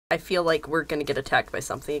I feel like we're gonna get attacked by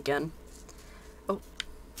something again. Oh.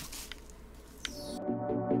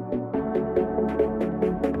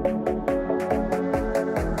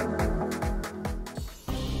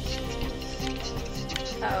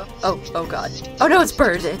 Uh-oh. Oh god. Oh no, it's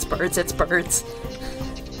birds, it's birds, it's birds.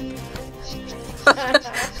 Oh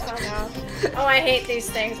no. Oh, I hate these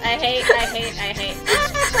things. I hate.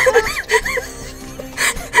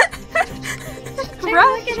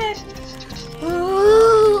 Right. Look at it.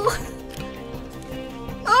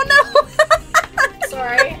 Oh, no!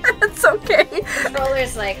 Sorry. It's okay. The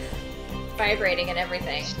controller's like vibrating and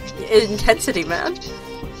everything. Intensity, man.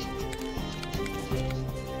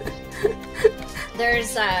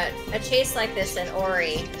 There's a chase like this in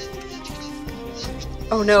Ori.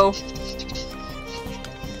 Oh no.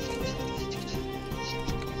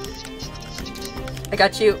 I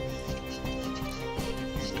got you.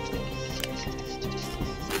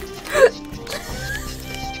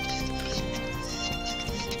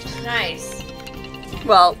 Nice.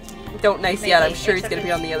 Well, don't nice yet. I'm Maybe. sure It's he's gonna okay.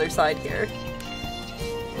 be on the other side here.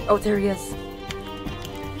 Oh, there he is.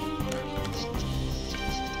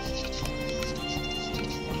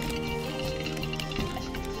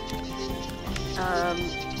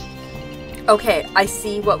 Okay, I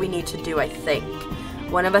see what we need to do, I think.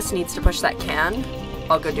 One of us needs to push that can.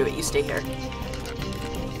 I'll go do it, you stay here.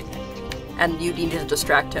 And you need to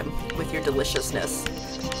distract him with your deliciousness.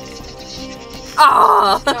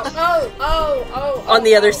 Ah! Oh, On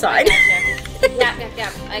the other side. I gotcha.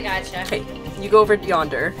 Yep, I gotcha. Okay, you go over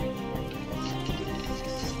yonder.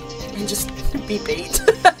 And just be bait.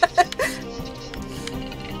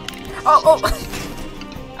 Oh!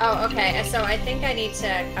 Oh, okay, so I think I need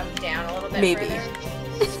to come down a little bit Maybe.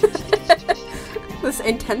 further. This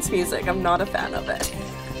intense music, I'm not a fan of it.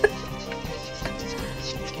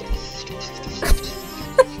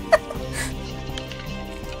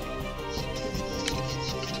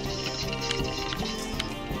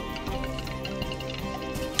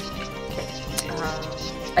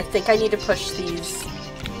 I think I need to push these.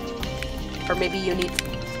 Or maybe you need...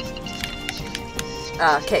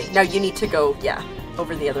 okay, now you need to go, yeah,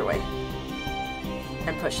 over the other way.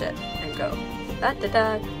 And push it, and go.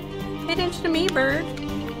 Da-da-da. Pay attention to me, bird.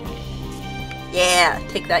 Yeah,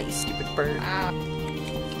 take that, you stupid bird.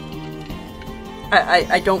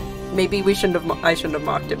 I don't... Maybe we shouldn't have... I shouldn't have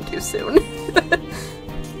mocked him too soon.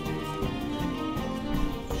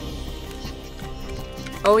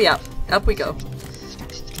 Oh yeah, up we go.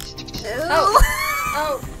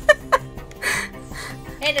 Oh!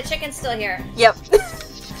 Hey, the chicken's still here. Yep.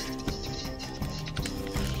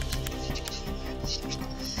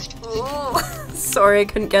 Oh, sorry, I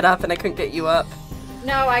couldn't get up and I couldn't get you up.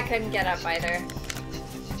 No, I couldn't get up either.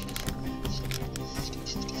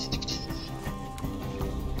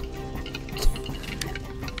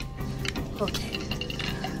 Okay.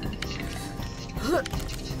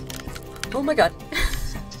 Oh my god.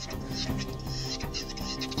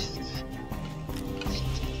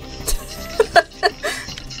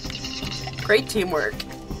 Great teamwork.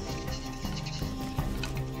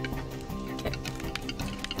 Okay.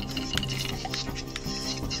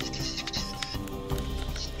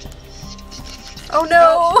 Oh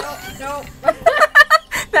no! No.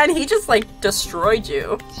 Man, he just like destroyed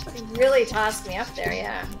you. He really tossed me up there,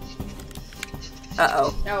 yeah.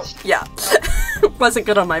 Uh-oh. No. Yeah. Wasn't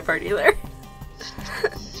good on my part either.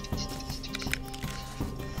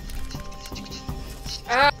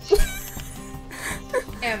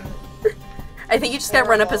 I think you just gotta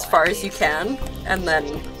run up as far as you can, and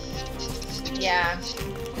then... Yeah.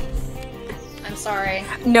 I'm sorry.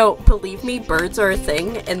 No, believe me, birds are a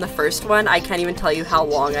thing. In the first one, I can't even tell you how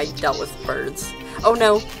long I dealt with birds. Oh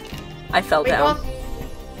no. I fell down.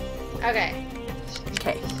 Okay.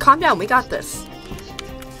 Okay, calm down, we got this.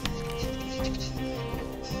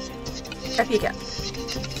 Up you go. Okay.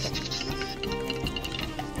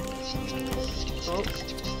 Oh.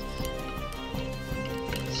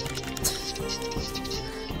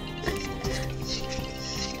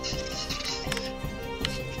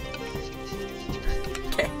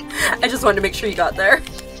 Okay, I just wanted to make sure you got there.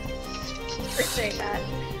 Appreciate that.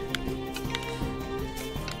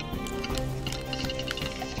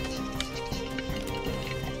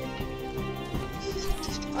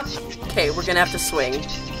 Okay, we're gonna have to swing.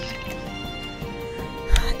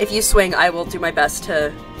 If you swing, I will do my best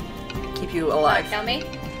to keep you alive. Kill me?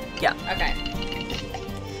 Yeah. Okay.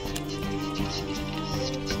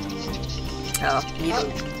 Oh, need a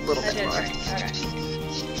little That bit did more. work. Okay.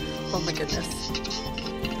 Oh my goodness.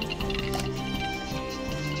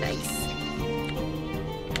 Nice.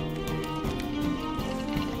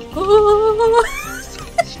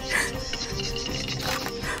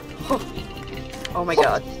 Oh my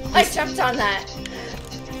god. I jumped on that.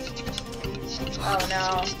 Oh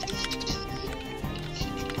no.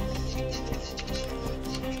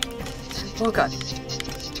 Oh god.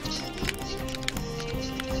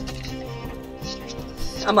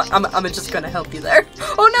 I'm just gonna help you there.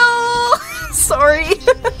 Oh no! Sorry.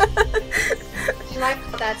 My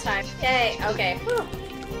fault that time. Yay. Okay. Whew.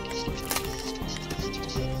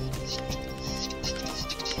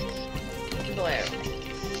 Blue.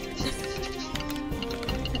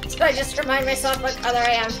 Did I just remind myself what color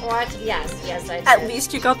I am for what? Yes, yes I did. At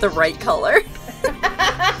least you got the right color.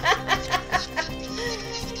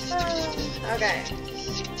 Okay.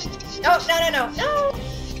 Oh, no, no, no, no!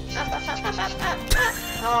 Up, up, up, up, up, up, up.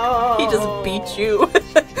 Oh. He just beat you.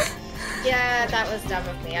 Yeah, that was dumb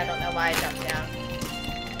of me. I don't know why I jumped down.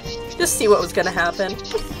 Just see what was gonna happen.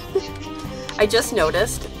 I just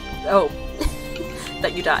noticed. Oh,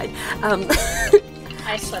 that you died.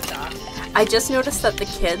 I slipped off. I just noticed that the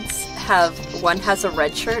kids have one has a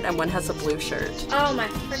red shirt and one has a blue shirt. Oh my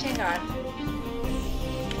freaking god.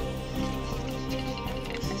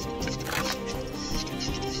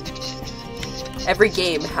 Every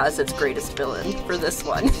game has its greatest villain for this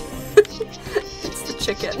one. It's the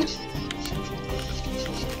chicken.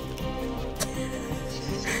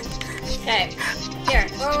 Okay. Here.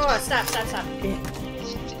 Oh, stop, stop, stop.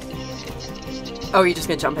 Oh, you're just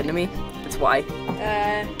gonna jump into me? That's why.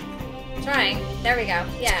 Trying. There we go.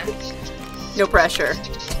 Yeah. No pressure.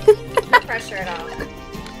 No pressure at all.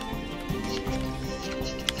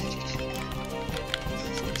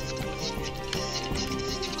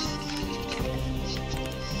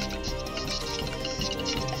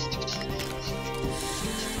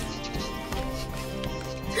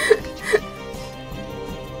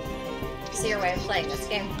 See your way of playing this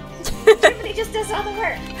game. Everybody just does all the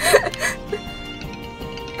work.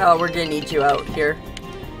 Oh, we're gonna need you out here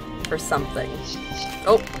for something.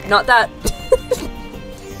 Oh, not that.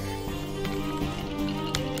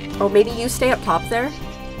 Oh, maybe you stay up top there?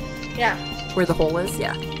 Yeah. Where the hole is?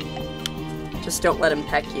 Yeah. Just don't let him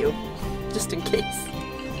peck you. Just in case.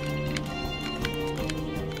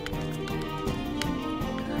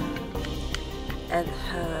 And,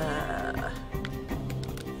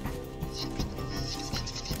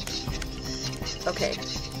 okay.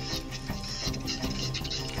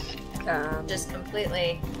 Just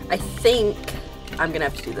completely. I think I'm gonna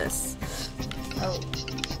have to do this. Oh.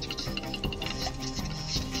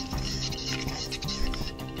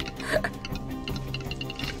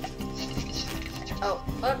 Oh,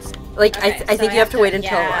 oops. Like, Okay, I think you have to wait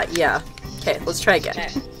until, yeah. yeah. Okay, let's try again.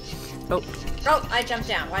 Okay. Oh, Oh, I jumped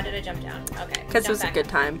down. Why did I jump down? Okay. because it jump was a back good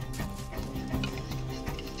up. time.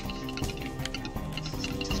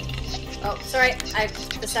 Oh, sorry. I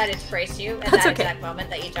decided to brace you at That's that okay. exact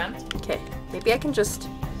moment that you jumped. Okay, maybe I can just...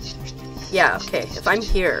 Yeah, okay, if I'm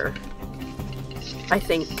here, I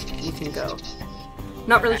think you can go.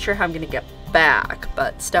 Not really Okay. sure how I'm gonna get back,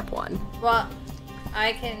 but step one. Well,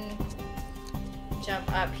 I can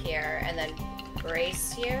jump up here and then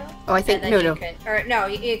brace you. Oh, I think, and then no, you can, or no,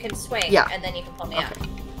 you can swing. Yeah. And then you can pull me up. Okay.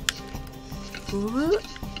 Ooh.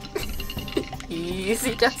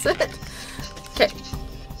 Easy does it. Okay.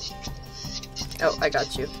 Oh, I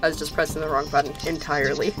got you. I was just pressing the wrong button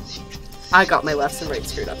entirely. I got my left and right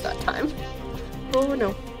screwed up that time. Oh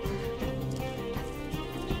no.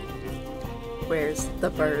 Where's the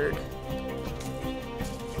bird?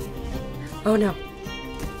 Oh no.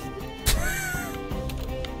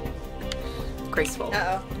 Graceful.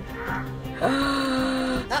 Uh-oh. I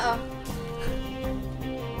Uh-oh.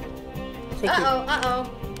 think we- Uh-oh. Uh-oh.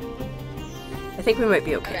 I think we might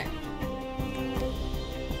be okay. Okay.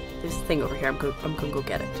 There's a thing over here. I'm gonna go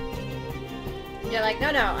get it. You're like,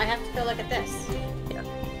 no, no, I have to go look at this. Yeah.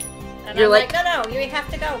 And You're I'm like- like, no, no, we have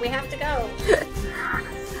to go. We have to go.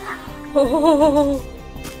 Oh,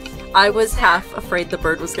 I was half afraid the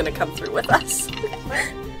bird was gonna come through with us.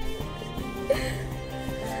 What?